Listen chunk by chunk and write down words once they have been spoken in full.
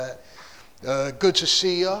Good to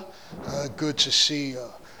see you. Good to see you.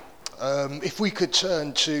 If we could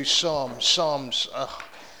turn to Psalms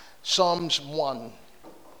 1.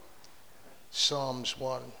 Psalms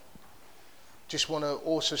 1. Just want to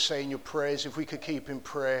also say in your prayers, if we could keep in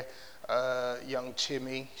prayer young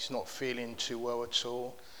Timmy. He's not feeling too well at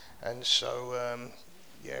all. And so,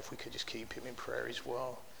 if we could just keep him in prayer as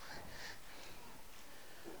well.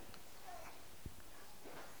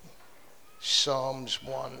 Psalms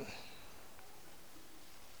 1.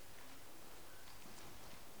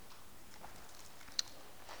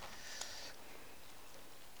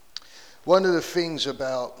 One of the things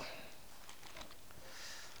about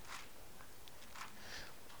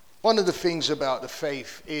the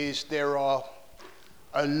faith is there are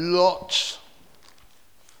a lot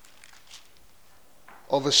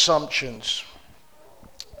of assumptions.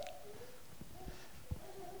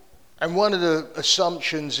 And one of the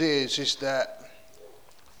assumptions is that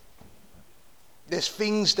there's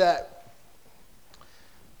things that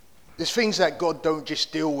God don't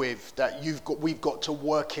just deal with, that we've got to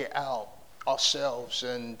work it out ourselves,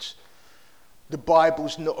 and the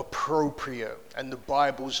Bible's not appropriate, and the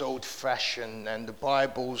Bible's old-fashioned, and the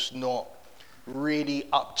Bible's not really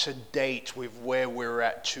up to date with where we're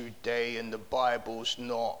at today, and the Bible's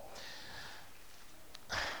not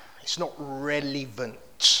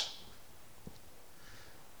relevant.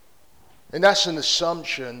 And that's an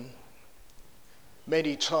assumption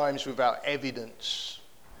many times without evidence.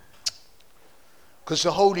 Because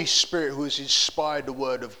the Holy Spirit, who has inspired the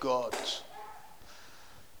Word of God,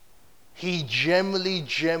 He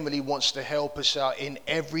generally wants to help us out in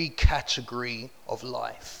every category of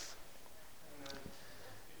life.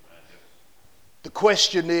 The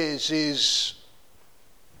question is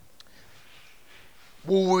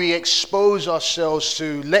will we expose ourselves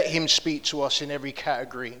to let Him speak to us in every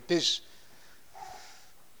category?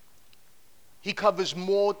 He covers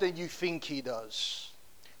more than you think He does.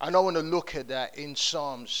 And I want to look at that in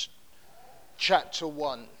Psalms chapter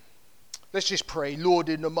 1. Let's just pray. Lord,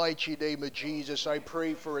 in the mighty name of Jesus, I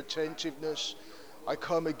pray for attentiveness. I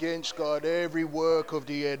come against, God, every work of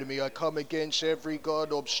the enemy. I come against every,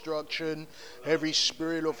 God, obstruction, every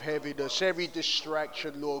spirit of heaviness, every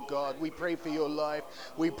distraction, Lord God. We pray for your life.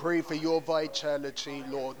 We pray for your vitality,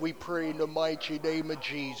 Lord. We pray in the mighty name of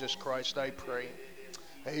Jesus Christ, I pray.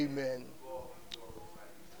 Amen.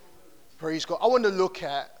 Praise God. I want to look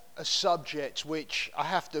at a subject which I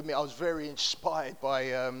have to admit I was very inspired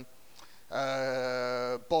by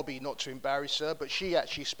Bobby, not to embarrass her, but she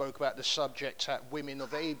actually spoke about the subject at Women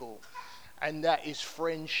of Able, and that is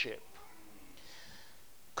friendship.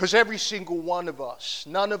 Because every single one of us,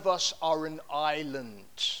 none of us are an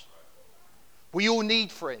island. We all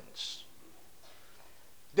need friends.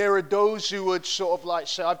 There are those who would sort of like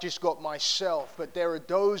say, I've just got myself, but there are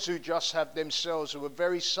those who just have themselves, who are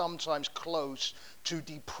very sometimes close to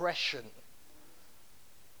depression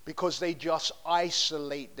because they just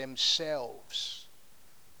isolate themselves.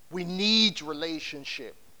 We need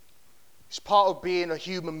relationship. It's part of being a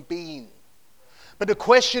human being. But the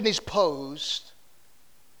question is posed,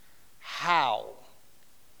 how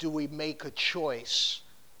do we make a choice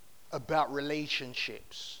about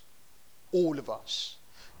relationships? All of us.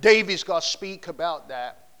 David's going to speak about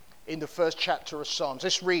that in the first chapter of Psalms.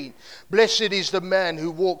 Let's read. Blessed is the man who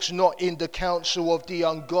walks not in the counsel of the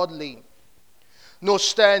ungodly, nor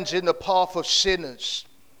stands in the path of sinners,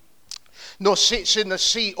 nor sits in the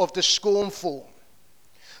seat of the scornful.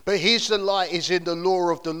 But his delight is in the law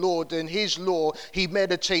of the Lord, and his law he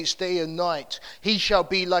meditates day and night. He shall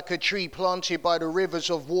be like a tree planted by the rivers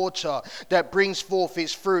of water, that brings forth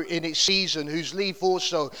its fruit in its season, whose leaf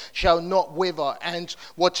also shall not wither, and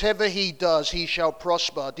whatever he does he shall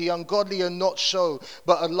prosper. The ungodly are not so,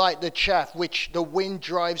 but are like the chaff which the wind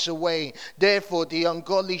drives away. Therefore the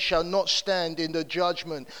ungodly shall not stand in the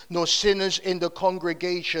judgment, nor sinners in the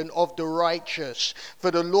congregation of the righteous. For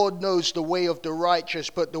the Lord knows the way of the righteous,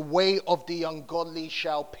 but the way of the ungodly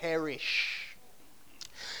shall perish.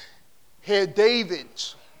 Here David,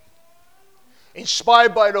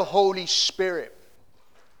 inspired by the Holy Spirit,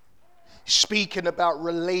 speaking about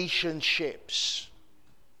relationships.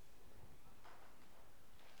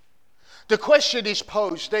 The question is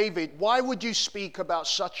posed, David, why would you speak about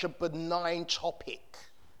such a benign topic?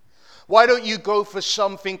 Why don't you go for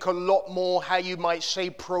something a lot more, how you might say,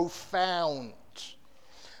 profound?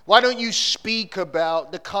 Why don't you speak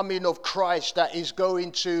about the coming of Christ that is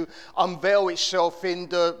going to unveil itself in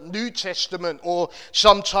the New Testament, or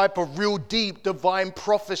some type of real deep divine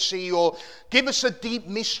prophecy, or give us a deep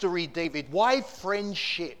mystery, David? Why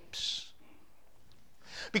friendships?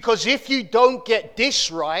 Because if you don't get this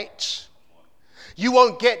right, You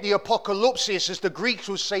won't get the apocalypsis, as the Greeks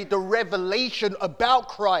will say, the revelation about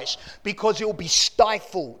Christ, because it will be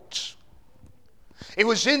stifled. It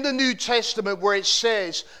was in the New Testament where it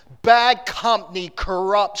says, bad company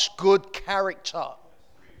corrupts good character.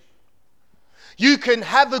 You can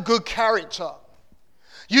have a good character.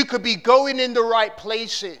 You could be going in the right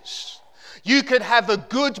places. You could have a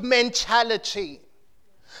good mentality.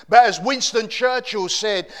 But as Winston Churchill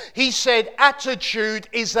said, he said, attitude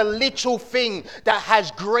is a little thing that has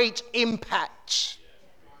great impact.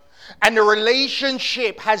 And the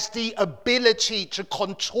relationship has the ability to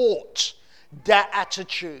contort that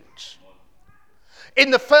attitude. In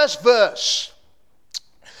the first verse,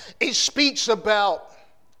 it speaks about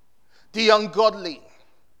the ungodly.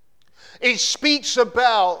 It speaks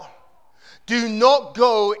about, do not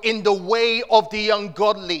go in the way of the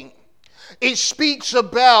ungodly. It speaks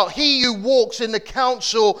about he who walks in the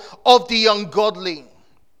counsel of the ungodly.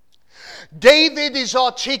 David is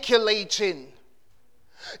articulating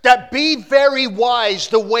that be very wise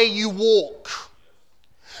the way you walk.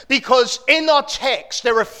 Because in our text,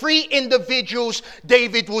 there are three individuals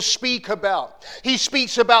David will speak about. He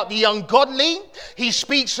speaks about the ungodly, he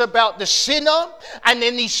speaks about the sinner, and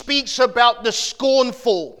then he speaks about the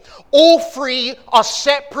scornful. All three are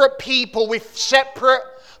separate people with separate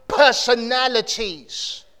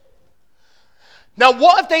personalities. Now,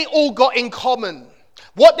 what have they all got in common?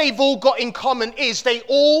 What they've all got in common is they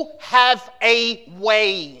all have a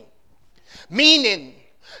way. Meaning,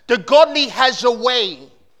 the godly has a way.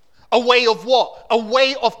 A way of what? A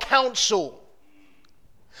way of counsel.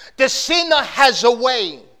 The sinner has a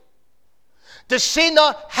way. The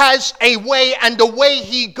sinner has a way, and the way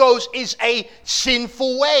he goes is a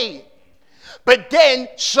sinful way. But then,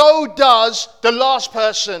 so does the last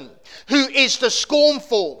person, who is the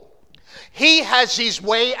scornful. He has his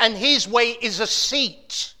way, and his way is a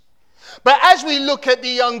seat. But as we look at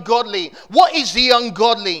the ungodly, what is the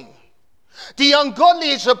ungodly? The ungodly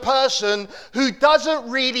is a person who doesn't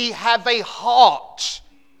really have a heart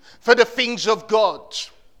for the things of God.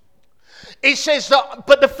 It says that,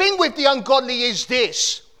 but the thing with the ungodly is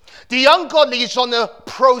this. The ungodly is on a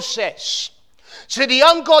process. So the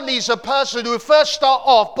ungodly is a person who first start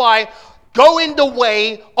off by going the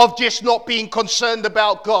way of just not being concerned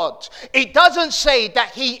about God. It doesn't say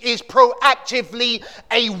that he is proactively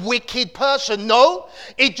a wicked person. No,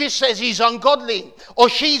 it just says he's ungodly or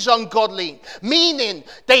she's ungodly. Meaning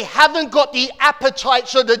they haven't got the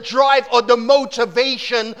appetites or the drive or the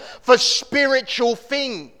motivation for spiritual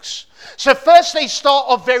things. So first they start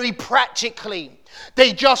off very practically.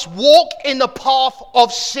 They just walk in the path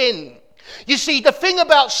of sin. You see, the thing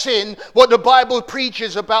about sin, what the Bible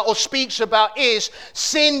preaches about or speaks about is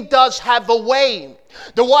sin does have a way.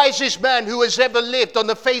 The wisest man who has ever lived on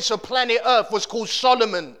the face of planet Earth was called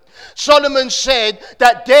Solomon. Solomon said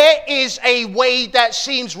that there is a way that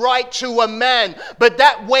seems right to a man, but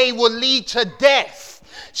that way will lead to death.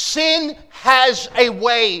 Sin has a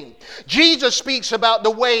way. Jesus speaks about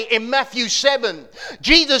the way in Matthew 7.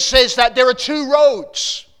 Jesus says that there are two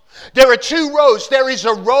roads. There are two roads. There is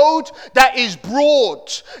a road that is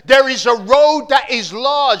broad. There is a road that is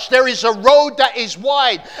large. There is a road that is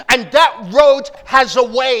wide. And that road has a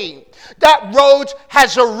way. That road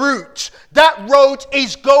has a route. That road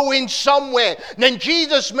is going somewhere. And then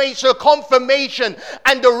Jesus makes a confirmation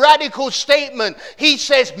and a radical statement. He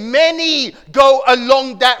says, many go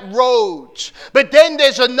along that road. But then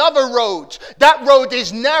there's another road. That road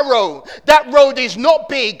is narrow. That road is not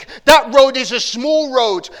big. That road is a small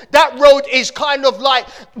road. That road is kind of like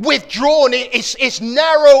withdrawn. It's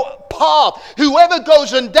narrow path. Whoever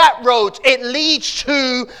goes on that road, it leads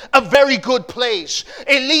to a very good place.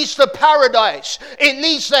 It leads to paradise. It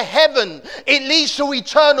leads to heaven. It leads to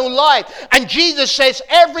eternal life. And Jesus says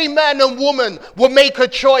every man and woman will make a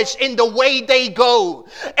choice in the way they go.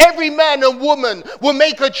 Every man and woman will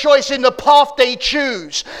make a choice in the path they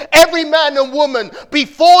choose. Every man and woman,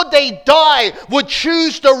 before they die, will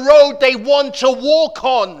choose the road they want to walk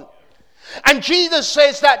on. And Jesus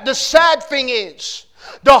says that the sad thing is,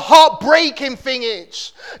 the heartbreaking thing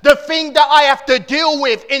is, the thing that I have to deal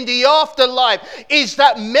with in the afterlife is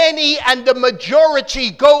that many and the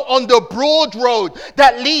majority go on the broad road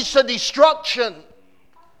that leads to destruction.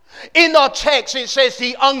 In our text, it says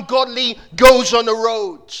the ungodly goes on the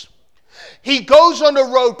roads. He goes on the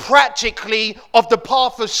road practically of the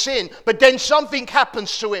path of sin, but then something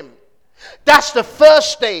happens to him. That's the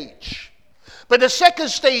first stage. But the second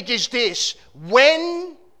stage is this: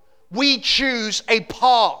 when we choose a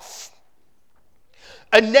path,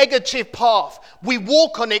 a negative path, we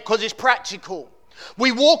walk on it because it's practical.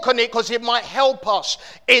 We walk on it because it might help us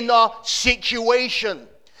in our situation.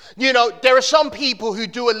 You know, there are some people who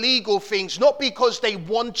do illegal things not because they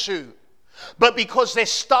want to, but because they're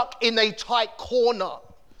stuck in a tight corner.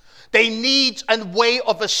 They need a way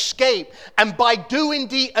of escape. And by doing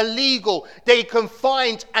the illegal, they can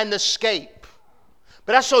find an escape.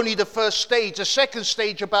 But that's only the first stage. The second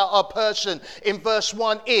stage about our person in verse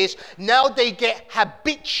 1 is now they get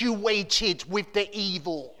habituated with the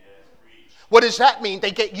evil. What does that mean?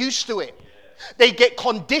 They get used to it. They get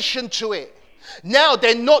conditioned to it. Now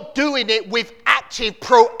they're not doing it with active,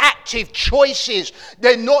 proactive choices.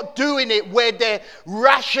 They're not doing it where they're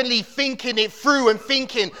rationally thinking it through and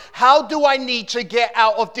thinking, how do I need to get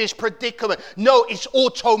out of this predicament? No, it's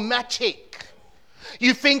automatic.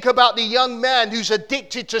 You think about the young man who's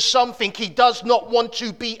addicted to something he does not want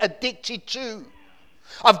to be addicted to.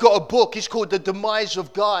 I've got a book, it's called The Demise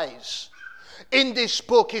of Guys. In this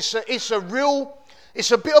book, it's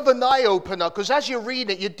a bit of an eye-opener, because as you're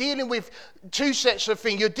reading it, you're dealing with two sets of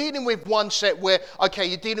things. You're dealing with one set where, okay,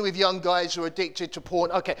 you're dealing with young guys who are addicted to porn,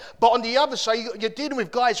 okay. But on the other side, you're dealing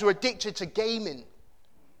with guys who are addicted to gaming.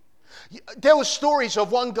 There were stories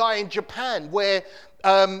of one guy in Japan where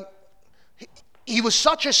he was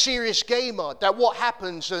such a serious gamer that what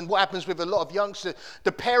happens with a lot of youngsters,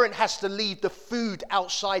 the parent has to leave the food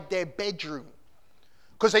outside their bedroom,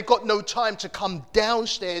 because they've got no time to come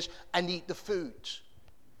downstairs and eat the food.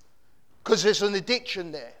 Because there's an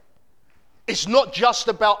addiction there. It's not just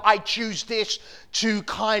about I choose this to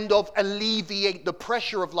kind of alleviate the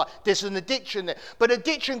pressure of life. There's an addiction there. But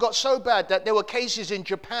addiction got so bad that there were cases in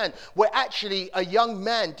Japan where actually a young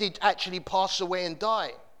man did actually pass away and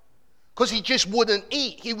die. Because he just wouldn't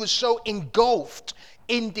eat. He was so engulfed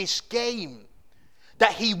in this game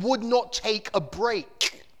that he would not take a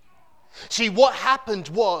break. See, what happened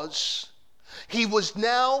was he was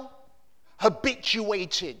now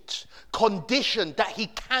habituated, conditioned that he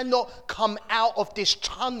cannot come out of this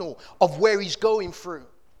tunnel of where he's going through.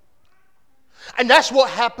 And that's what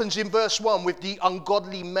happens in verse 1 with the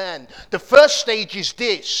ungodly man. The first stage is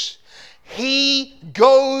this. He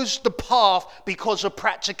goes the path because of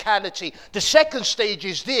practicality. The second stage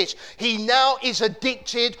is this. He now is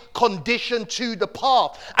addicted, conditioned to the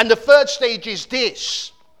path. And the third stage is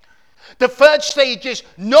this. The third stage is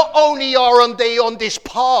not only are they on this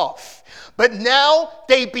path, but now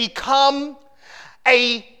they become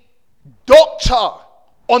a doctor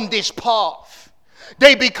on this path.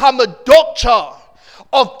 They become a doctor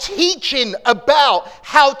of teaching about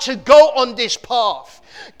how to go on this path.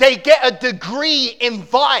 They get a degree in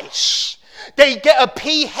vice. They get a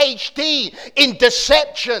PhD in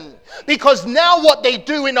deception. Because now what they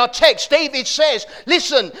do in our text, David says,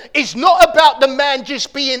 listen, it's not about the man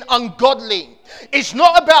just being ungodly. It's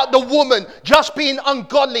not about the woman just being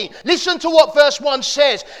ungodly. Listen to what verse 1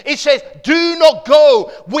 says. It says, do not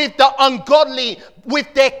go with the ungodly,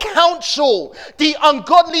 with their counsel. The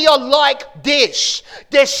ungodly are like this.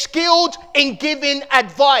 They're skilled in giving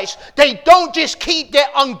advice. They don't just keep their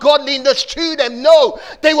ungodliness to them. No,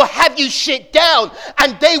 they will have you sit down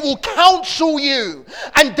and they will counsel you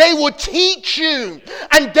and they will teach you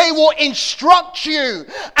and they will instruct you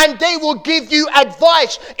and they will give you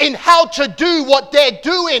advice in how to do what they're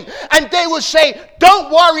doing. And they will say,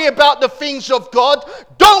 don't worry about the things of God.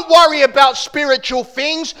 Don't worry about spiritual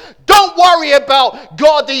things. Don't worry about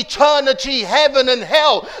God, eternity, heaven and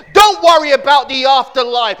hell. Don't worry about the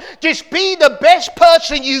afterlife. Just be the best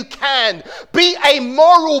person you can. Be a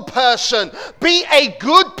moral person. Be a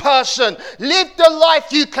good person. Live the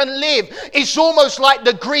life you can live. It's almost like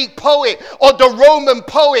the Greek poet or the Roman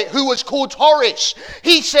poet who was called Horace.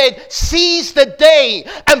 He said, seize the day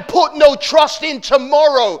and put no trust in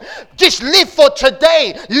tomorrow. Just live for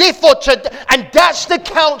today. Live for today. And that's the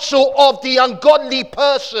counsel of the ungodly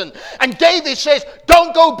person. And David says,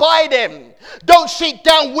 don't go by them. Don't sit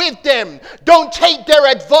down with them. Don't take their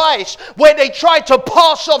advice where they try to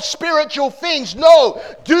pass off spiritual things. No,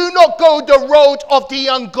 do not go the road of the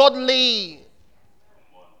ungodly.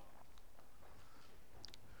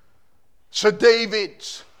 So David,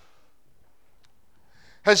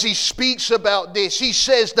 as he speaks about this, he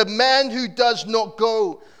says, the man who does not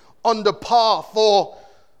go on the path or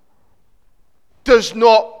does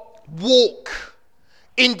not walk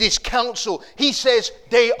in this counsel, he says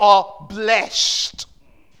they are blessed.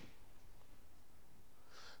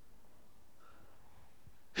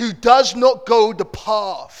 Who does not go the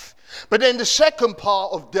path. But then the second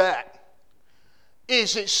part of that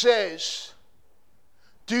is it says,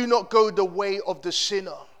 do not go the way of the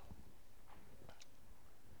sinner.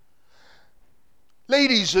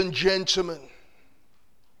 Ladies and gentlemen,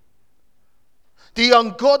 the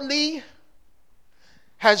ungodly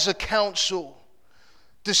has a counsel.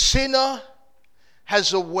 The sinner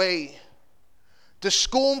has a way. The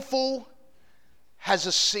scornful has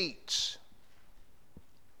a seat.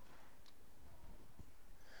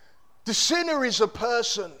 The sinner is a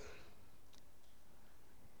person.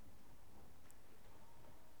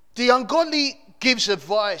 The ungodly gives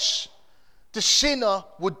advice. The sinner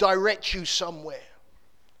would direct you somewhere.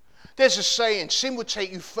 There's a saying, sin will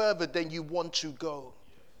take you further than you want to go.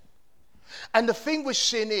 And the thing with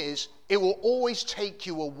sin is, it will always take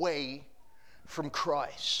you away from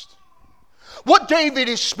Christ. What David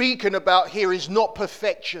is speaking about here is not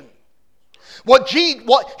perfection. What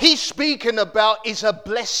he's speaking about is a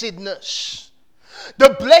blessedness.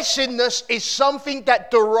 The blessedness is something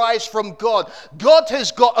that derives from God. God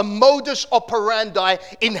has got a modus operandi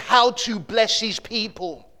in how to bless his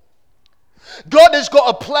people. God has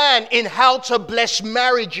got a plan in how to bless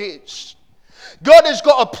marriages. God has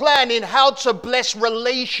got a plan in how to bless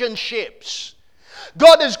relationships.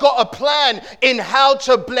 God has got a plan in how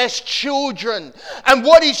to bless children. And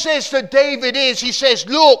what he says to David is, he says,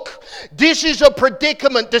 look, this is a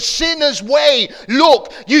predicament, the sinner's way.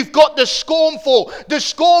 Look, you've got the scornful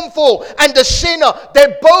and the sinner.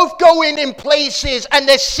 They're both going in places and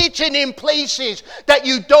they're sitting in places that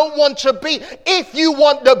you don't want to be if you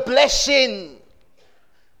want the blessing.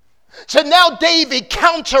 So now David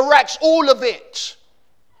counteracts all of it.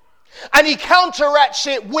 And he counteracts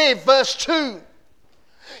it with verse 2.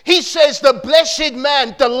 He says the blessed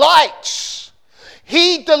man delights.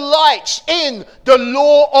 He delights in the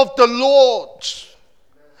law of the Lord.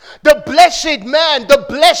 The blessed man, the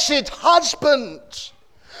blessed husband,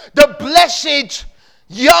 the blessed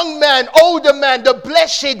young man, older man, the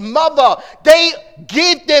blessed mother, they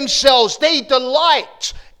give themselves, they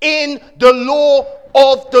delight in the law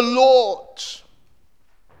of the Lord.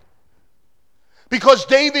 Because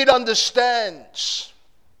David understands,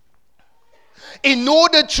 in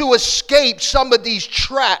order to escape some of these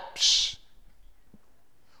traps,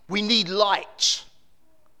 we need light.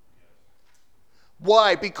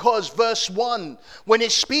 Why? Because verse 1, when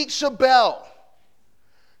it speaks about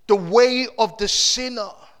the way of the sinner,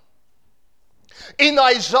 in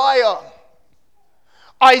Isaiah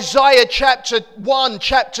chapter 1,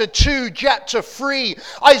 chapter 2, chapter 3,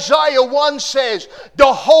 Isaiah 1 says,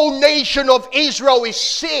 the whole nation of Israel is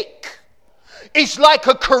sick. It's like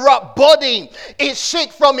a corrupt body. It's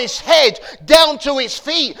sick from its head down to its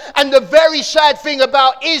feet. And the very sad thing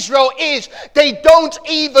about Israel is they don't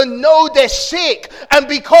even know they're sick. And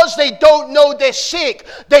because they don't know they're sick,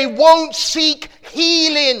 they won't seek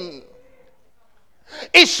healing.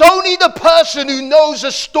 It's only the person who knows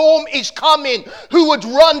a storm is coming who would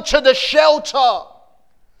run to the shelter.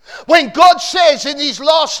 When God says in these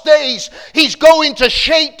last days he's going to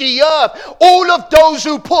shake the earth, all of those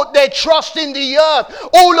who put their trust in the earth,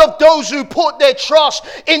 all of those who put their trust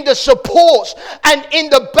in the supports and in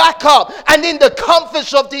the backup and in the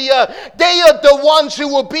comforts of the earth, they are the ones who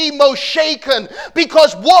will be most shaken,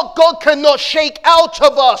 because what God cannot shake out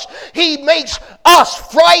of us, he makes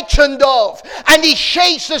us frightened of. And he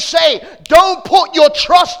shakes to say, don't put your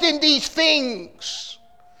trust in these things.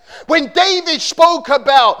 When David spoke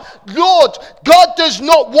about, Lord, God does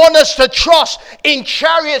not want us to trust in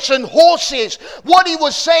chariots and horses, what he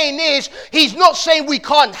was saying is, he's not saying we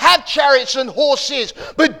can't have chariots and horses,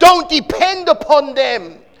 but don't depend upon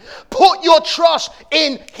them. Put your trust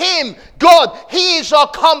in him. God, he is our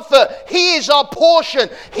comfort. He is our portion.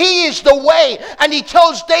 He is the way. And he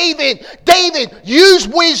tells David, use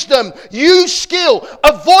wisdom, use skill,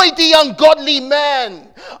 avoid the ungodly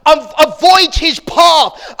man. Avoid his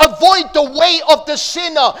path. Avoid the way of the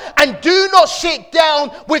sinner. And do not sit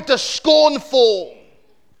down with the scornful.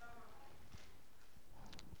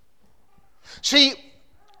 See,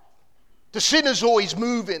 the sinner's always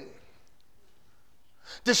moving.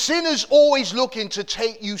 The sinner's always looking to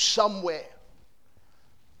take you somewhere.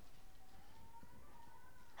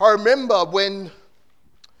 I remember when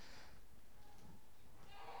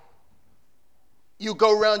you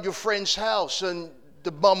go around your friend's house and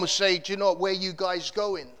the mum would say, do you know where you guys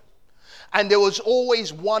going? And there was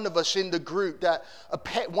always one of us in the group that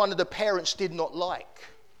one of the parents did not like.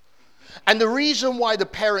 And the reason why the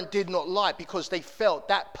parent did not like, because they felt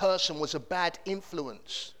that person was a bad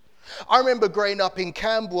influence. I remember growing up in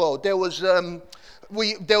Camberwell. There was a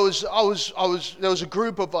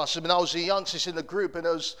group of us. I mean, I was the youngest in the group, and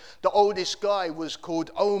the oldest guy was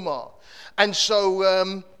called Omar. And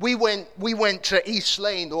so we went to East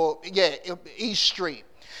Lane, East Street.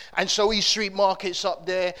 And so East Street Market's up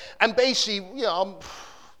there. And basically, you know,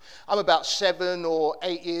 I'm about 7 or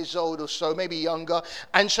 8 years old or so, maybe younger.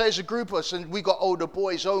 And so there's a group of us, and we got older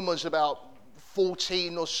boys. Omar's about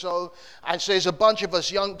 14 or so, and so there's a bunch of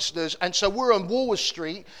us youngsters, and so we're on Walworth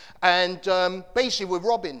Street, and basically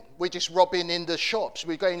we're just robbing in the shops.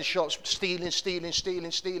 We're going in the shops, stealing,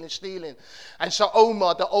 and so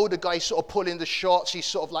Omar, the older guy, is sort of pulling the shots. He's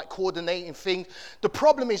sort of like coordinating things. The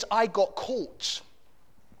problem is I got caught.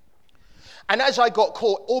 And as I got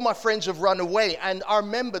caught, all my friends have run away, and I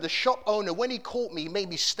remember the shop owner, when he caught me, he made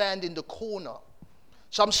me stand in the corner.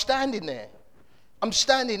 So I'm standing there. I'm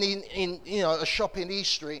standing in a shop in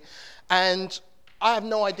East Street, and I have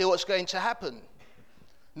no idea what's going to happen.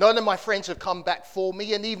 None of my friends have come back for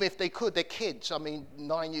me, and even if they could, they're kids. I mean,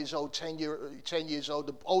 9 years old, 10 years old,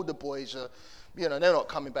 the older boys are, they're not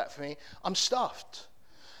coming back for me. I'm stuffed.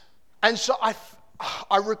 And so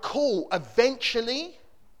I recall eventually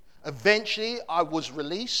I was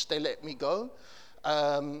released. They let me go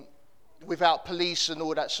without police and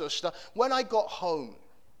all that sort of stuff. When I got home,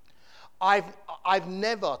 I've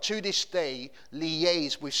never, to this day,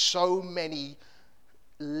 liaised with so many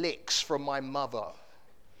licks from my mother.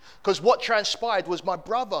 Because what transpired was my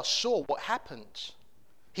brother saw what happened.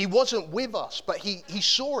 He wasn't with us, but he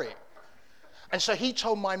saw it. And so he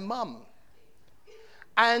told my mum.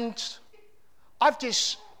 And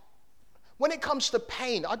when it comes to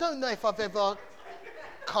pain, I don't know if I've ever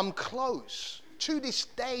come close. To this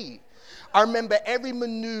day, I remember every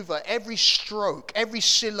maneuver, every stroke, every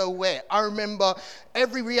silhouette. I remember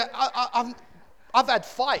I've had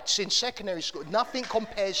fights in secondary school. Nothing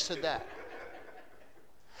compares to that.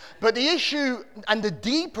 But the issue, and the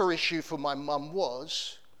deeper issue for my mum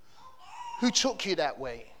was, who took you that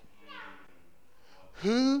way?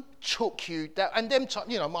 Who took you that? And them,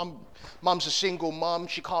 mum's a single mum.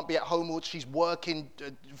 She can't be at home, or she's working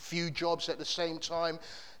a few jobs at the same time.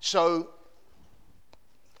 So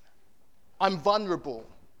I'm vulnerable.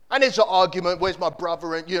 And there's an argument, where's my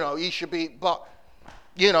brother? And, he should be, but,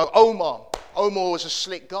 Omar was a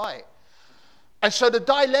slick guy. And so the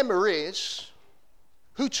dilemma is,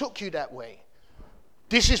 who took you that way?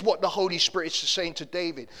 This is what the Holy Spirit is saying to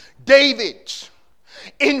David. David,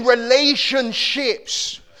 in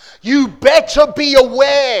relationships, you better be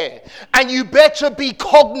aware, and you better be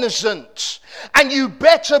cognizant, and you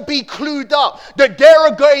better be clued up that there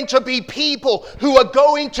are going to be people who are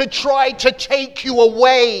going to try to take you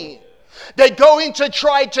away. They're going to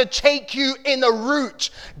try to take you in a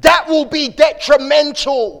route that will be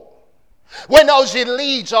detrimental. When I was in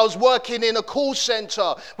Leeds, I was working in a call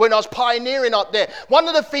center when I was pioneering up there. One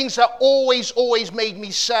of the things that always made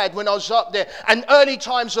me sad when I was up there, and early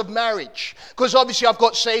times of marriage, because obviously I've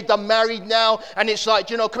got saved, I'm married now, and it's like,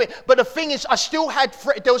 but the thing is,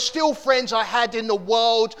 there were still friends I had in the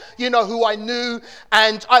world, who I knew,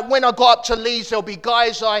 and when I got up to Leeds, there'll be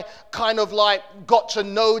guys I kind of like got to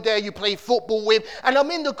know there, you play football with, and I'm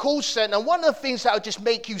in the call center, and one of the things that will just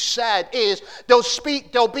make you sad is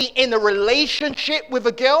they'll be in a relationship with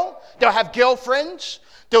a girl. They'll have girlfriends.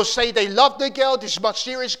 They'll say they love the girl. This is my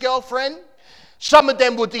serious girlfriend. Some of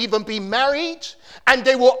them would even be married, and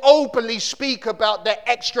they will openly speak about their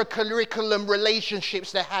extracurricular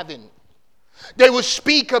relationships they're having. They will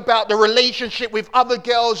speak about the relationship with other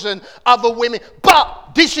girls and other women.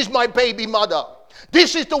 But this is my baby mother.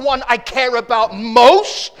 This is the one I care about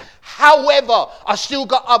most. However, I still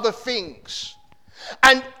got other things.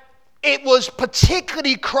 And it was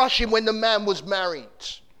particularly crushing when the man was married.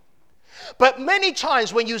 But many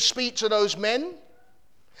times when you speak to those men,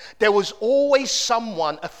 there was always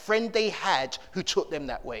someone, a friend they had, who took them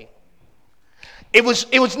that way. It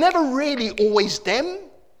was never really always them.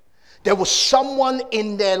 There was someone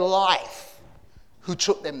in their life who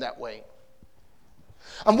took them that way.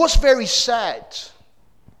 And what's very sad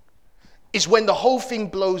is when the whole thing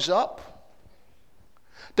blows up,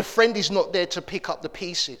 the friend is not there to pick up the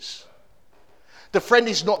pieces. The friend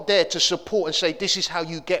is not there to support and say, this is how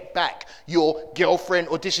you get back your girlfriend,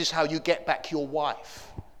 or this is how you get back your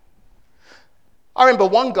wife. I remember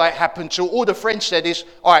one guy it happened to, all the friends said is,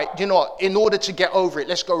 all right, in order to get over it,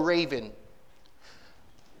 let's go raving.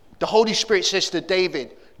 The Holy Spirit says to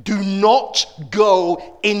David, do not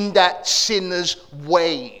go in that sinner's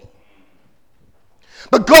way.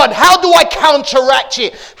 But God, how do I counteract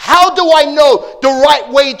it? How do I know the right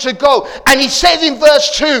way to go? And he says in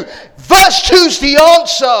verse 2, verse 2 is the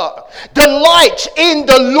answer. Delight in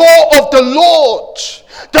the law of the Lord.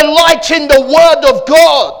 Delight in the word of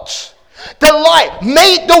God. Delight.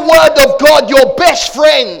 Make the word of God your best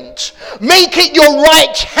friend. Make it your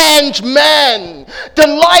right hand man.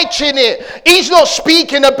 Delight in it. He's not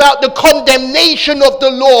speaking about the condemnation of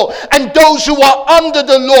the law and those who are under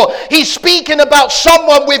the law. He's speaking about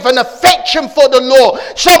someone with an affection for the law,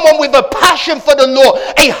 someone with a passion for the law,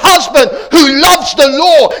 a husband who loves the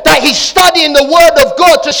law, that he's studying the word of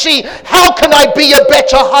God to see, how can I be a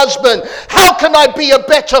better husband? How can I be a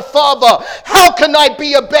better father? How can I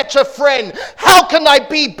be a better friend? How can I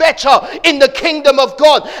be better in the kingdom of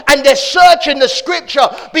God? And they're searching the scripture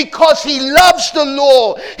because he loves the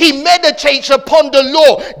law. He meditates upon the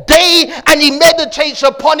law day, and he meditates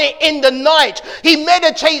upon it in the night. He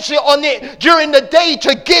meditates on it during the day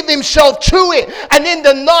to give himself to it, and in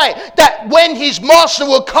the night, that when his master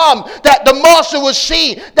will come, that the master will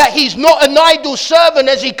see that he's not an idle servant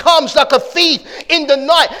as he comes like a thief in the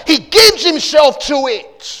night. He gives himself to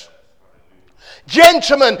it.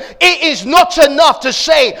 Gentlemen, it is not enough to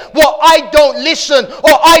say, well, I don't listen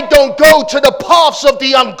or I don't go to the paths of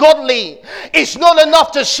the ungodly. It's not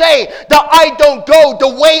enough to say that I don't go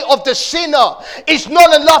the way of the sinner. It's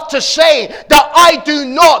not enough to say that I do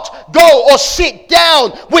not go or sit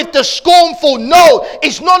down with the scornful. No,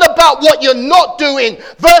 it's not about what you're not doing.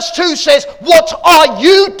 Verse 2 says, what are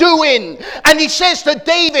you doing? And he says to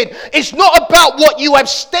David, it's not about what you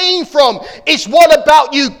abstain from. It's what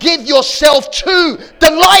about you give yourself to.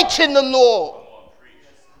 Delight in the Lord.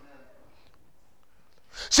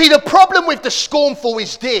 See, the problem with the scornful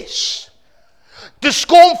is this. The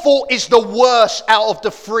scornful is the worst out of the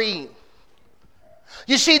three.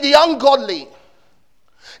 You see, the ungodly,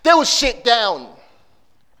 they will sit down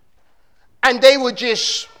and they would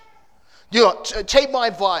just, take my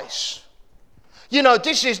advice.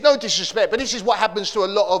 This is no disrespect, but this is what happens to a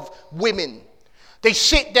lot of women. They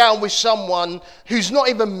sit down with someone who's not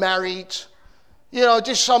even married.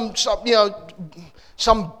 Just some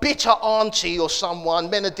bitter auntie or someone,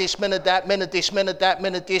 men of this, men of that, men of this, men of that,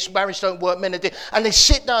 men of this, marriage don't work, men of this. And they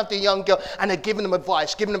sit down with the young girl and they're giving them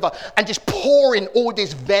advice, and just pouring all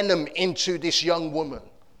this venom into this young woman.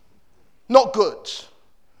 Not good.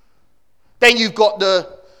 Then you've got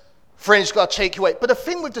the friends got to take you away. But the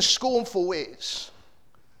thing with the scornful is,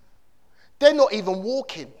 they're not even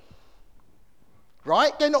walking.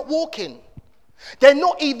 Right? They're not walking. They're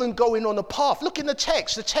not even going on a path. Look in the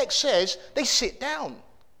text. The text says they sit down.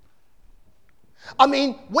 I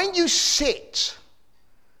mean, when you sit,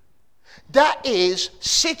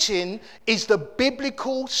 sitting is the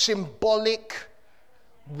biblical symbolic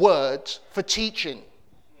word for teaching.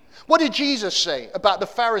 What did Jesus say about the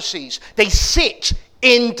Pharisees? They sit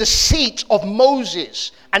in the seat of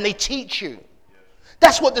Moses and they teach you.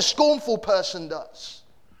 That's what the scornful person does.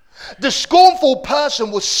 The scornful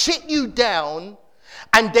person will sit you down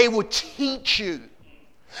and they will teach you.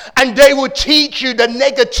 And they will teach you the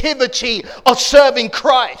negativity of serving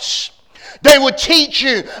Christ. They will teach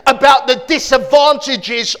you about the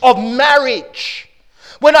disadvantages of marriage.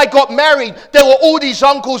 When I got married, there were all these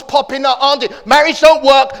uncles popping up, auntie, marriage don't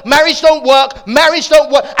work, marriage don't work, marriage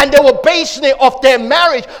don't work. And they were basing it off their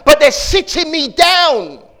marriage, but they're sitting me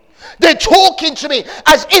down. They're talking to me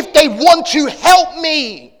as if they want to help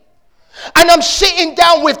me. And I'm sitting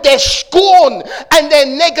down with their scorn and their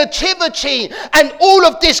negativity and all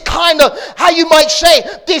of this kind of, how you might say,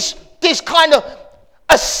 this kind of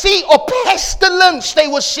a seat of pestilence they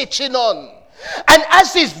were sitting on. And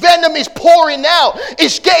as this venom is pouring out,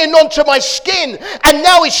 it's getting onto my skin, and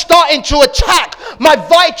now it's starting to attack my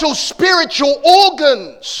vital spiritual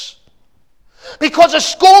organs. Because a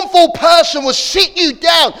scornful person will sit you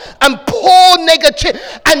down and pour negative.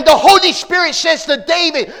 And the Holy Spirit says to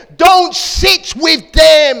David, don't sit with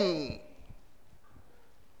them.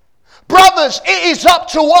 Brothers, it is up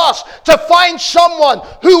to us to find someone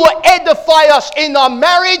who will edify us in our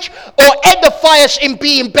marriage, or edify us in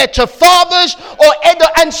being better fathers,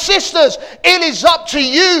 and sisters. It is up to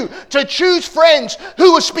you to choose friends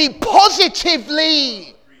who will speak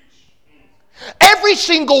positively. Every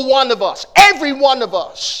single one of us, every one of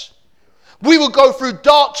us, we will go through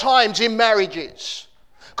dark times in marriages.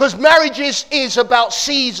 Because marriages is about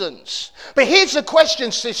seasons. But here's the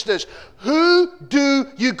question, sisters. Who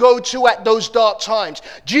do you go to at those dark times?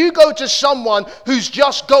 Do you go to someone who's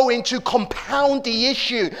just going to compound the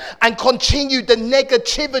issue and continue the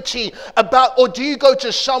negativity about, or do you go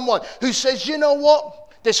to someone who says, you know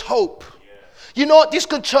what? There's hope. You know what? This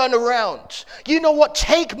could turn around. You know what?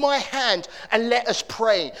 Take my hand and let us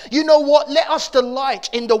pray. You know what? Let us delight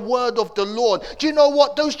in the word of the Lord. Do you know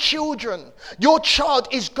what? Those children, your child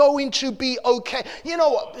is going to be okay. You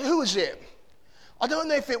know what? Who is it? I don't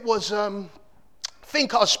know if it was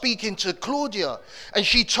think I was speaking to Claudia, and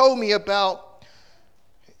she told me about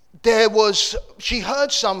she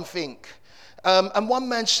heard something. And one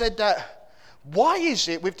man said that, why is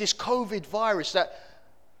it with this COVID virus that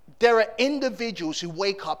there are individuals who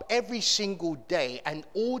wake up every single day and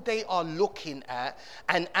all they are looking at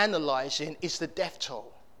and analyzing is the death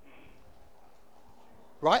toll?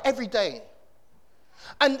 Right? Every day.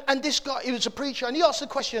 And this guy, he was a preacher, and he asked the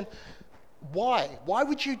question, why? Why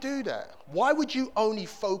would you do that? Why would you only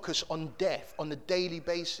focus on death on a daily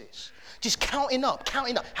basis? Just counting up.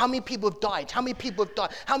 How many people have died? How many people have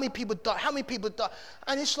died? How many people died? How many people died?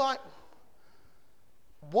 And it's like,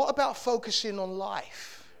 what about focusing on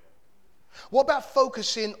life? What about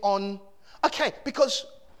focusing on, okay, because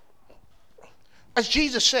as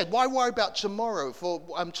Jesus said, why worry about tomorrow? For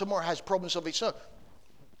tomorrow has problems of its own.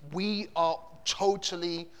 We are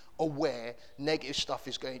totally aware negative stuff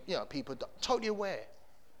is going, people are totally aware.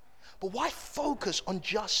 But why focus on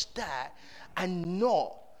just that and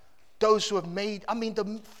not those who have made,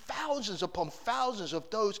 the thousands upon thousands of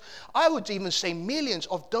those, I would even say millions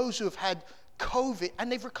of those who have had COVID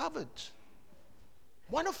and they've recovered.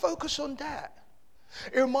 Why not focus on that?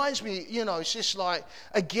 It reminds me, it's just like,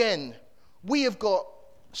 again, we have got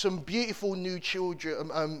some beautiful new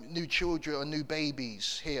children or new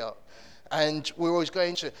babies here. And we're always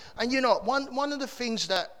going to, and one of the things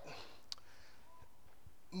that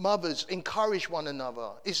mothers encourage one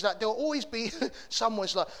another is that there'll always be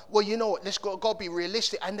someone's like, well, you know what, let's got to be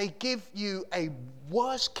realistic. And they give you a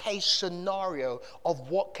worst case scenario of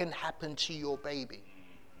what can happen to your baby.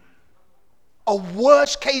 A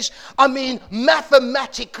worst case,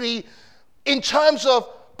 mathematically, in terms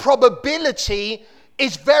of probability,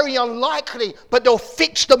 it's very unlikely, but they'll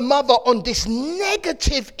fix the mother on this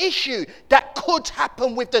negative issue that could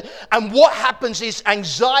happen with and what happens is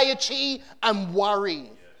anxiety and worry.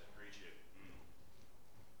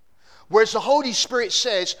 Whereas the Holy Spirit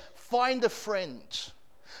says, find a friend.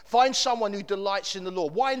 Find someone who delights in the law.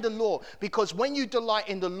 Why in the law? Because when you delight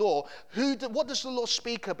in the law, what does the law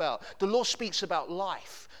speak about? The law speaks about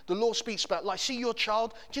life. The law speaks about life. See your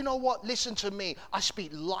child? Do you know what? Listen to me. I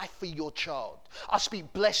speak life for your child. I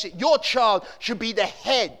speak blessing. Your child should be the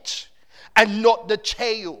head and not the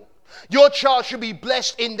tail. Your child should be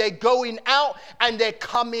blessed in their going out and their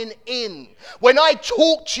coming in. When I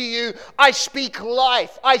talk to you, I speak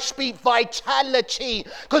life. I speak vitality.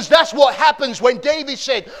 Because that's what happens when David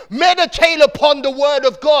said, meditate upon the word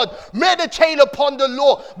of God. Meditate upon the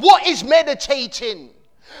law. What is meditating?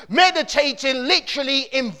 Meditating literally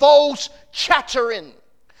involves chattering.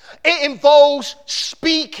 It involves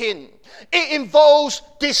speaking. It involves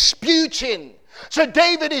disputing. So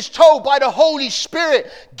David is told by the Holy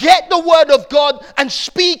Spirit, get the word of God and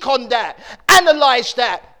speak on that. Analyze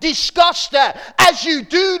that. Discuss that. As you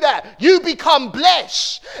do that, you become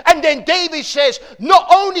blessed. And then David says, not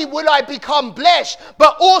only will I become blessed,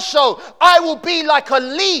 but also I will be like a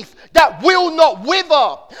leaf that will not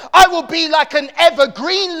wither. I will be like an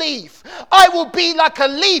evergreen leaf. I will be like a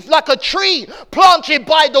leaf, like a tree planted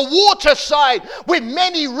by the waterside with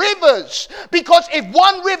many rivers. Because if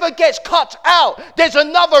one river gets cut out, there's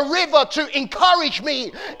another river to encourage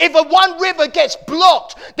me. If one river gets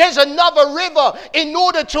blocked, there's another river in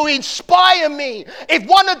order to inspire me. If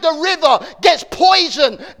one of the river gets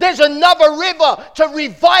poisoned, there's another river to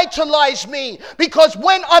revitalize me. Because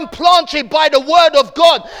when I'm planted by the word of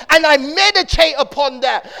God and I meditate upon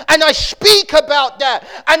that and I speak about that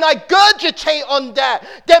and I gurgitate on that,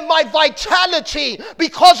 then my vitality,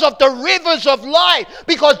 because of the rivers of life,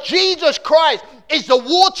 because Jesus Christ is the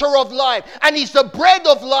water of life and he's the bread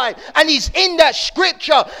of life and he's in that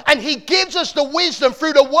scripture and he gives us the wisdom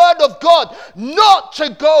through the word of God not to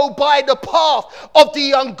go by the path of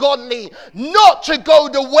the ungodly, not to go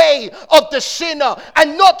the way of the sinner,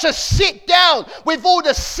 and not to sit down with all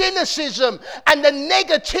the cynicism and the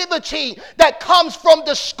negativity that comes from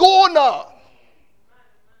the scorner.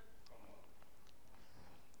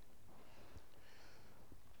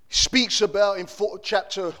 Speaks about in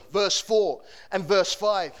verse 4 and verse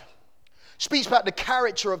 5, speaks about the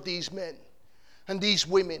character of these men and these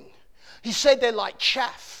women. He said they're like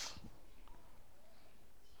chaff.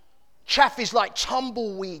 Chaff is like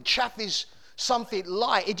tumbleweed. Chaff is something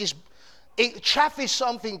light. Chaff is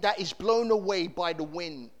something that is blown away by the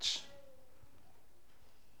wind.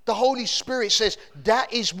 The Holy Spirit says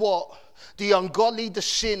that is what the ungodly, the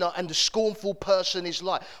sinner, and the scornful person is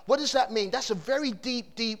like. What does that mean? That's a very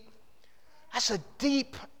deep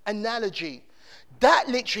analogy. That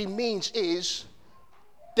literally means is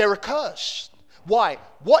they're accursed. Why?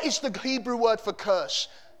 What is the Hebrew word for curse?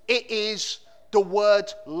 It is the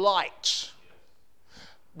word light.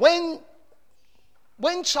 When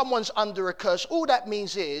when someone's under a curse, all that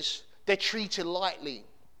means is they're treated lightly.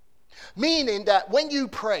 Meaning that when you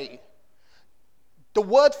pray, the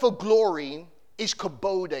word for glory is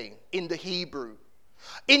kabode in the Hebrew.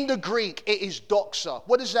 In the Greek, it is doxa.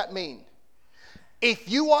 What does that mean? If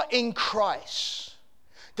you are in Christ,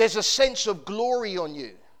 there's a sense of glory on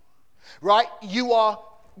you, right? You are,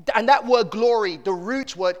 and that word glory, the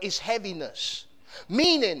root word is heaviness.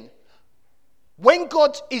 Meaning, when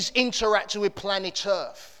God is interacting with planet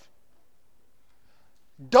Earth,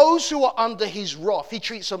 those who are under his wrath, he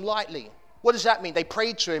treats them lightly. What does that mean? They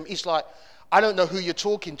pray to him. He's like, I don't know who you're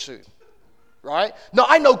talking to. Right? No,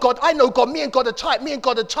 I know God. Me and God are tight.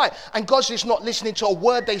 And God's just not listening to a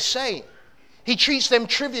word they say. He treats them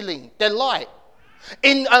trivially. They're light.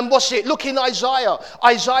 Look in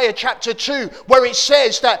Isaiah chapter 2, where it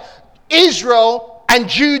says that Israel and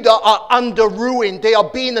Judah are under ruin. They are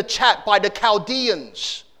being attacked by the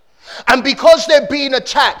Chaldeans. And because they're being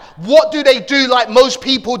attacked, what do they do like most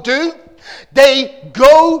people do? They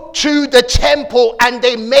go to the temple and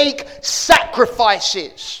they make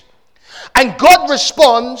sacrifices. And God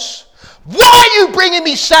responds, why are you bringing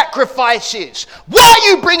me sacrifices? Why are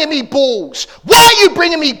you bringing me bulls? Why are you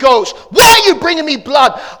bringing me goats? Why are you bringing me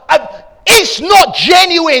blood? It's not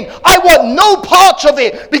genuine. I want no part of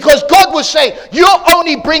it, because God was saying, you're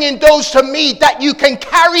only bringing those to me that you can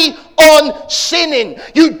carry on sinning.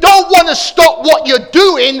 You don't want to stop what you're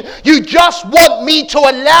doing. You just want me to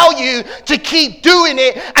allow you to keep doing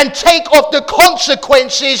it and take off the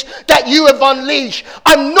consequences that you have unleashed.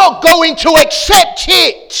 I'm not going to accept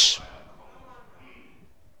it.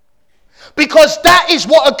 Because that is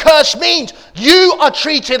what a curse means. You are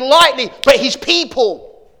treated lightly, but his people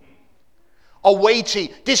are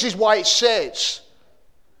weighty. This is why it says,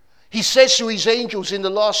 he says to his angels in the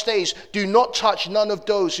last days, do not touch none of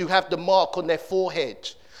those who have the mark on their forehead.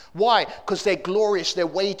 Why? Because they're glorious, they're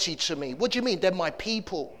weighty to me. What do you mean? They're my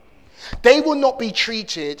people. They will not be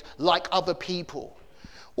treated like other people.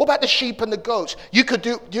 What about the sheep and the goats? You could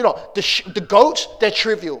do, the goats, they're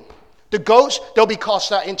trivial. The goats, they'll be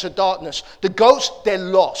cast out into darkness. The goats, they're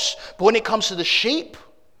lost. But when it comes to the sheep,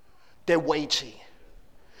 they're weighty.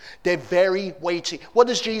 They're very weighty. What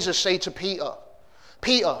does Jesus say to Peter?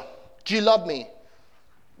 Peter, do you love me?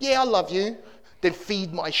 Yeah, I love you. Then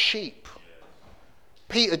feed my sheep.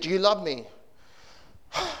 Peter, do you love me?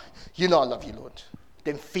 You know I love you, Lord.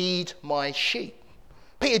 Then feed my sheep.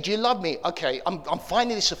 Peter, do you love me? Okay, I'm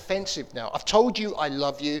finding this offensive now. I've told you I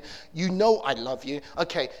love you. You know I love you.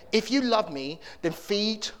 Okay, if you love me, then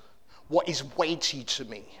feed what is weighty to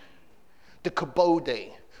me. The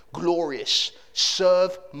kabode, glorious,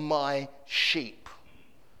 serve my sheep.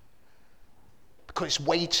 Because it's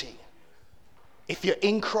weighty. If you're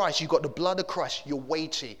in Christ, you've got the blood of Christ, you're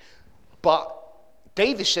weighty. But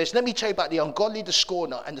David says, let me tell you about the ungodly, the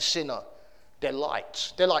scorner, and the sinner. They're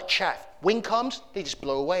light. They're like chaff. Wind comes, they just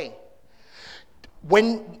blow away.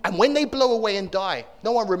 When they blow away and die,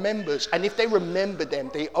 no one remembers. And if they remember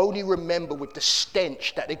them, they only remember with the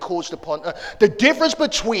stench that they caused upon earth. The difference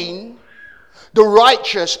between the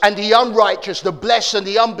righteous and the unrighteous, the blessed and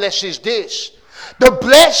the unblessed, is this. The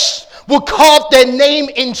blessed will carve their name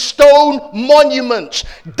in stone monuments.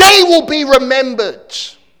 They will be remembered.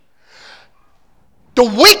 The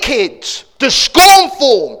wicked, the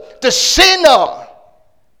scornful, the sinner,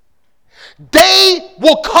 they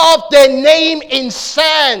will carve their name in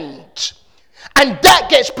sand, and that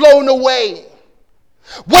gets blown away.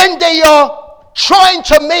 When they are trying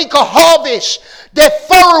to make a harvest, they're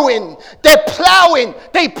furrowing, they're plowing,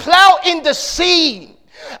 they plow in the sea.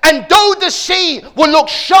 And though the sea will look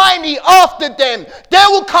shiny after them, there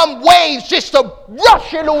will come waves just to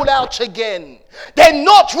rush it all out again. They're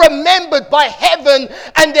not remembered by heaven,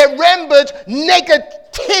 and they're remembered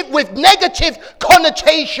with negative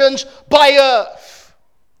connotations by earth.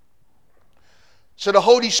 So the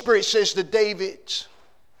Holy Spirit says to David,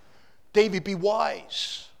 David, be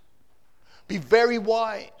wise. Be very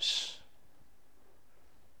wise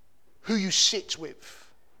who you sit with.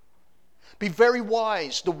 Be very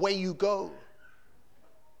wise the way you go.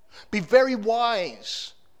 Be very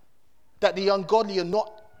wise that the ungodly are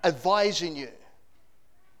not advising you.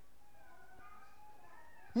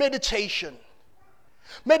 Meditation.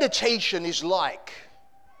 Meditation is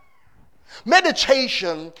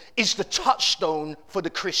the touchstone for the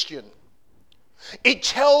Christian. It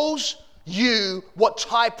tells you what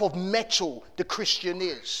type of metal the Christian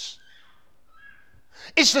is.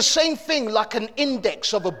 It's the same thing like an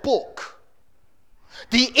index of a book.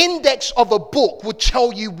 The index of a book would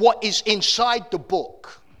tell you what is inside the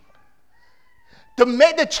book. The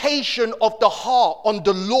meditation of the heart on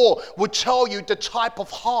the law will tell you the type of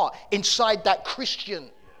heart inside that Christian.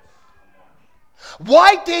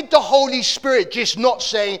 Why did the Holy Spirit just not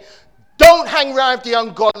say, don't hang around with the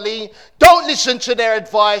ungodly, don't listen to their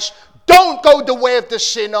advice, don't go the way of the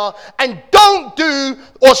sinner, and don't do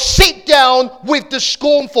or sit down with the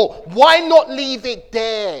scornful? Why not leave it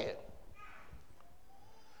there?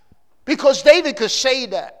 Because David could say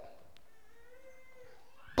that.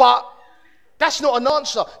 But that's not an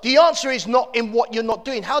answer. The answer is not in what you're not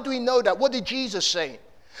doing. How do we know that? What did Jesus say?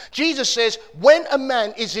 Jesus says, when a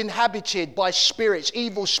man is inhabited by spirits,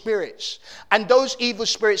 evil spirits, and those evil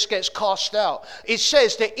spirits gets cast out, it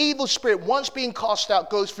says the evil spirit, once being cast out,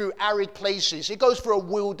 goes through arid places. It goes through a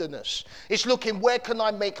wilderness. It's looking, where can I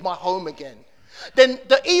make my home again? Then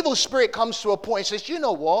the evil spirit comes to a point and says, you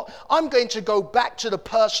know what? I'm going to go back to the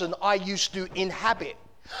person I used to inhabit.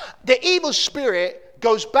 The evil spirit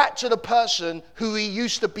goes back to the person who he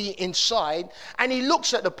used to be inside, and he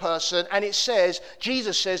looks at the person, and it says,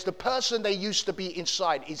 Jesus says, the person they used to be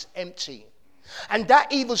inside is empty. And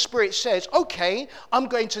that evil spirit says, okay, I'm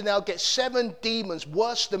going to now get 7 demons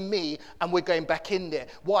worse than me, and we're going back in there.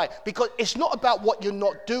 Why? Because it's not about what you're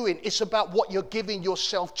not doing, it's about what you're giving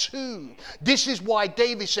yourself to. This is why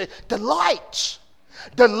David said, the light.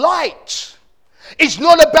 It's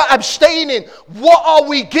not about abstaining. What are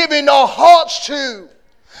we giving our hearts to?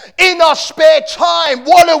 In our spare time,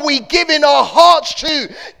 what are we giving our hearts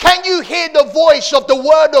to? Can you hear the voice of the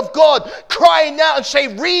Word of God crying out and say,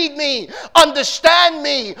 read me, understand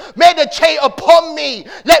me, meditate upon me,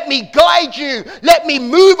 let me guide you, let me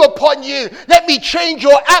move upon you, let me change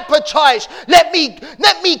your appetites, let me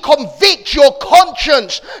convict your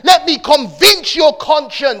conscience, let me convince your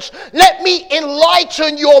conscience, let me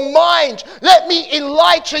enlighten your mind, let me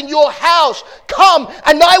enlighten your house. Come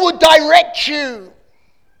and I will direct you.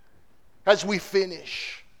 As we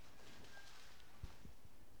finish,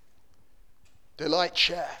 they're like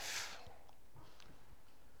chaff.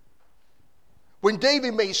 When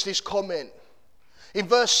David makes this comment, in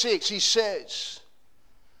verse 6 he says,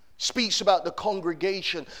 speaks about the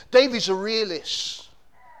congregation. David's a realist.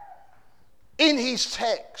 In his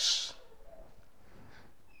text,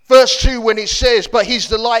 verse 2, when it says, but his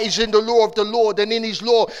delight is in the law of the Lord, and in his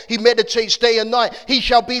law he meditates day and night. He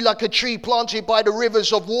shall be like a tree planted by the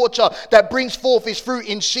rivers of water, that brings forth his fruit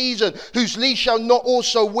in season, whose leaf shall not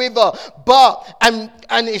also wither. And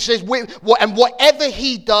it says, and whatever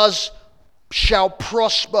he does shall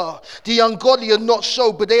prosper. The ungodly are not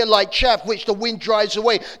so, but they are like chaff which the wind drives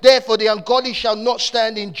away. Therefore the ungodly shall not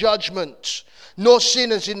stand in judgment, nor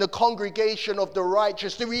sinners in the congregation of the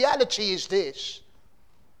righteous. The reality is this: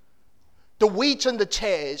 the wheat and the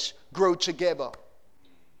tares grow together.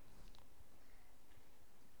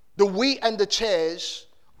 The wheat and the tares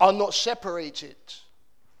are not separated.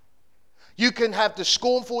 You can have the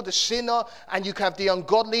scornful, the sinner, and you can have the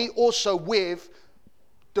ungodly also with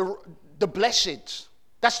the blessed.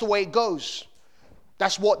 That's the way it goes.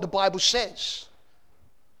 That's what the Bible says.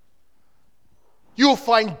 You'll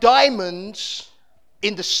find diamonds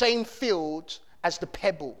in the same field as the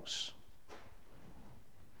pebbles.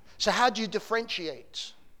 So how do you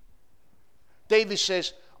differentiate? David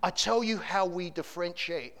says, I tell you how we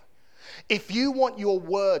differentiate. If you want your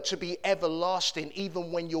word to be everlasting,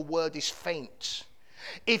 even when your word is faint,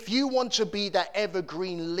 if you want to be that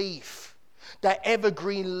evergreen leaf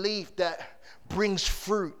that brings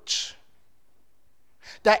fruit,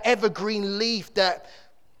 that evergreen leaf that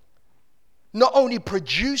not only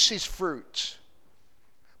produces fruit,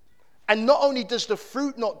 and not only does the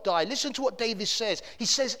fruit not die, listen to what David says. He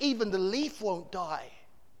says even the leaf won't die.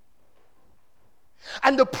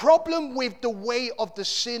 And the problem with the way of the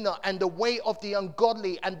sinner and the way of the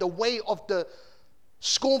ungodly and the way of the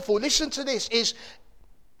scornful, listen to this, is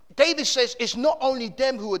David says it's not only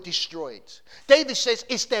them who are destroyed. David says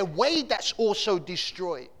it's their way that's also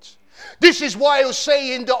destroyed. This is why he'll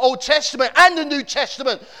say in the Old Testament and the New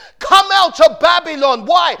Testament, come out of Babylon.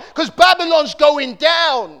 Why? Because Babylon's going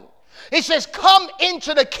down. It says, come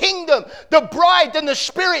into the kingdom. The bride and the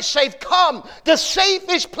Spirit say, come. The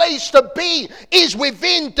safest place to be is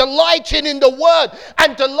within, delighting in the word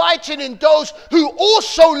and delighting in those who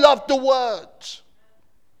also love the word.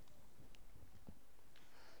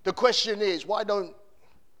 The question is, why don't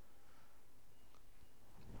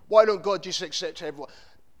God just accept everyone?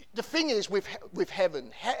 The thing is with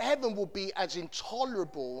heaven, heaven will be as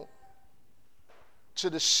intolerable to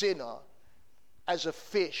the sinner as a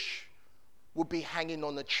fish would be hanging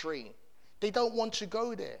on a tree. They don't want to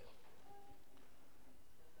go there.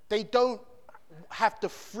 They don't have the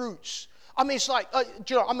fruits I mean, it's like,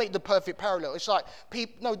 do you know, I make the perfect parallel. It's like,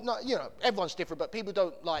 people, no, you know, everyone's different, but people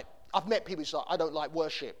don't like, I've met people who's like, I don't like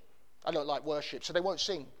worship. I don't like worship, so they won't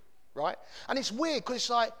sing, right? And it's weird, because it's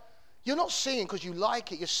like, you're not singing because you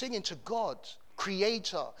like it. You're singing to God,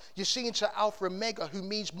 Creator. You're singing to Alpha and Omega, who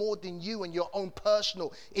means more than you and your own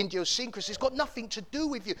personal idiosyncrasy. It's got nothing to do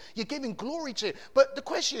with you. You're giving glory to it. But the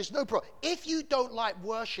question is, no problem. If you don't like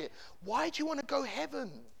worship, why do you want to go heaven?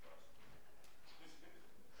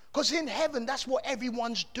 Because in heaven, that's what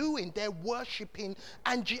everyone's doing. They're worshiping,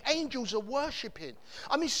 and angels are worshiping.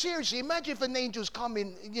 I mean, seriously, imagine if an angel's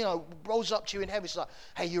coming, you know, rolls up to you in heaven. It's like,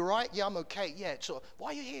 hey, you right? Yeah, I'm okay. Yeah, so why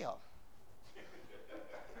are you here?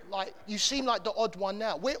 Like, you seem like the odd one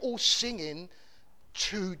now. We're all singing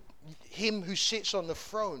to him who sits on the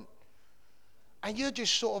throne. And you're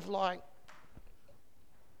just sort of like,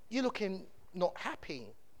 you're looking not happy.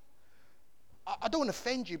 I don't want to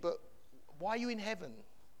offend you, but why are you in heaven?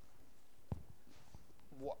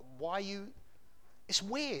 Why you? It's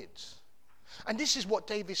weird. And this is what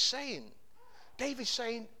David's saying. David's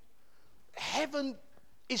saying, heaven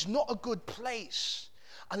is not a good place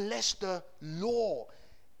unless the law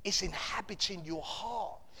is inhabiting your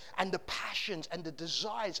heart, and the passions and the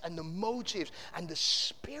desires and the motives and the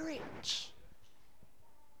spirit.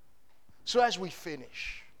 So as we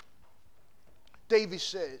finish, David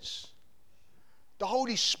says, the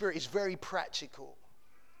Holy Spirit is very practical.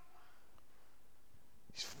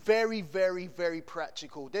 It's very, very, very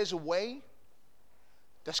practical. There's a way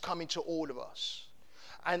that's coming to all of us.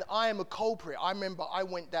 And I am a culprit. I remember I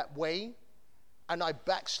went that way and I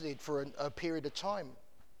backslid for a period of time.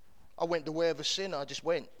 I went the way of a sinner. I just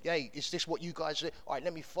went, hey, is this what you guys do? All right,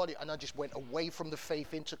 let me follow it. And I just went away from the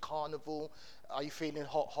faith into carnival. Are you feeling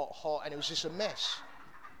hot, hot, hot? And it was just a mess.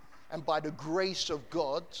 And by the grace of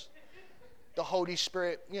God, the Holy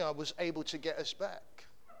Spirit, you know, was able to get us back.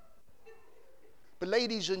 But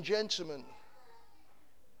ladies and gentlemen,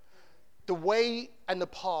 the way and the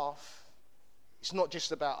path is not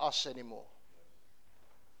just about us anymore.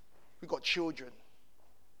 We've got children.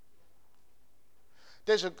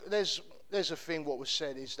 There's a thing what was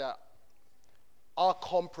said is that our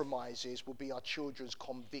compromises will be our children's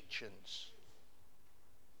convictions.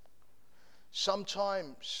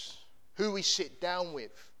 Sometimes who we sit down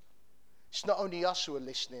with, it's not only us who are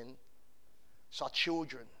listening, it's our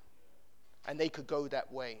children. And they could go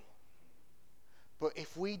that way. But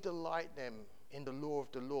if we delight them in the law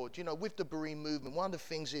of the Lord, you know, with the Berean movement, one of the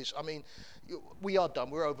things is, I mean, we are done,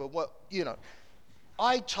 we're over. What, you know,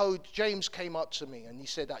 James came up to me and he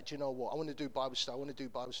said that, you know what, I want to do Bible study, I want to do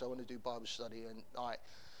Bible study. And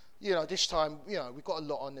you know, this time, you know, we've got a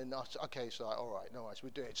lot on and okay, so all right, no worries,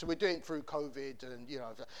 we'll do it. So we're doing it through COVID and, you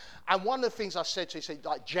know. And one of the things I said to him, he said,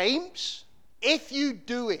 like, James, if you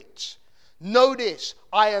do it, know this,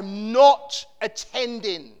 I am not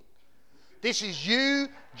attending. This is you,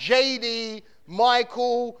 JD,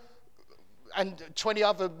 Michael, and 20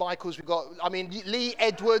 other Michaels we've got. I mean, Lee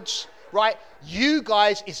Edwards, right? You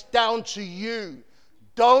guys, it's down to you.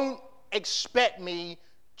 Don't expect me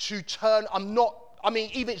to turn. I'm not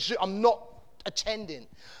attending.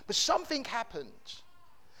 But something happened.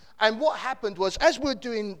 And what happened was, as we're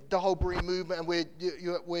doing the whole Berean movement and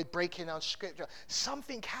we're breaking down scripture,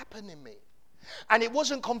 something happened in me. And it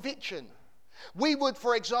wasn't conviction. We would,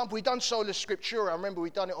 for example, we've done Soca Scriptura. I remember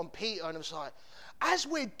we'd done it on Peter, and it was like, as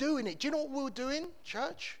we're doing it, do you know what we were doing,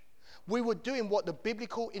 church? We were doing what the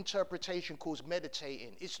biblical interpretation calls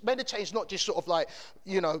meditating. Meditating is not just sort of like,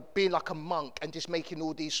 you know, being like a monk and just making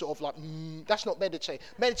all these sort of like, that's not meditating.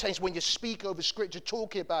 Meditating is when you speak over scripture,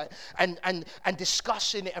 talking about it and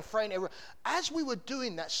discussing it and throwing it around. As we were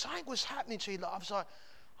doing that, something was happening to you. Like, I was like,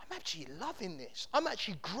 I'm actually loving this. I'm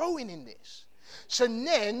actually growing in this. So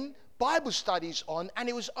then Bible studies on, and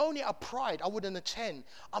it was only a pride I wouldn't attend.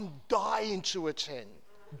 I'm dying to attend.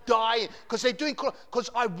 Dying. Because they're doing, because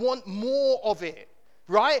I want more of it.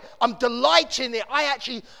 Right? I'm delighting in it. I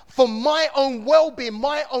actually, for my own well-being,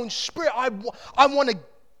 my own spirit, I want to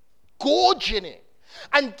gorge in it.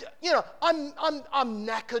 And, you know, I'm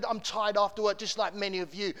knackered, I'm tired after work, just like many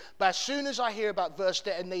of you. But as soon as I hear about verse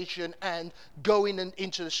detonation and going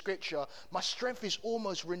into the scripture, my strength is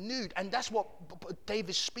almost renewed. And that's what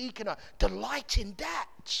David's speaking of. Delight in that.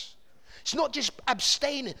 It's not just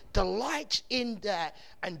abstaining. Delight in that.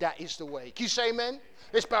 And that is the way. Can you say amen?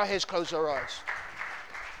 Let's bow our heads, close our eyes.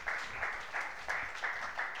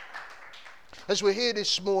 As we're here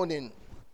this morning,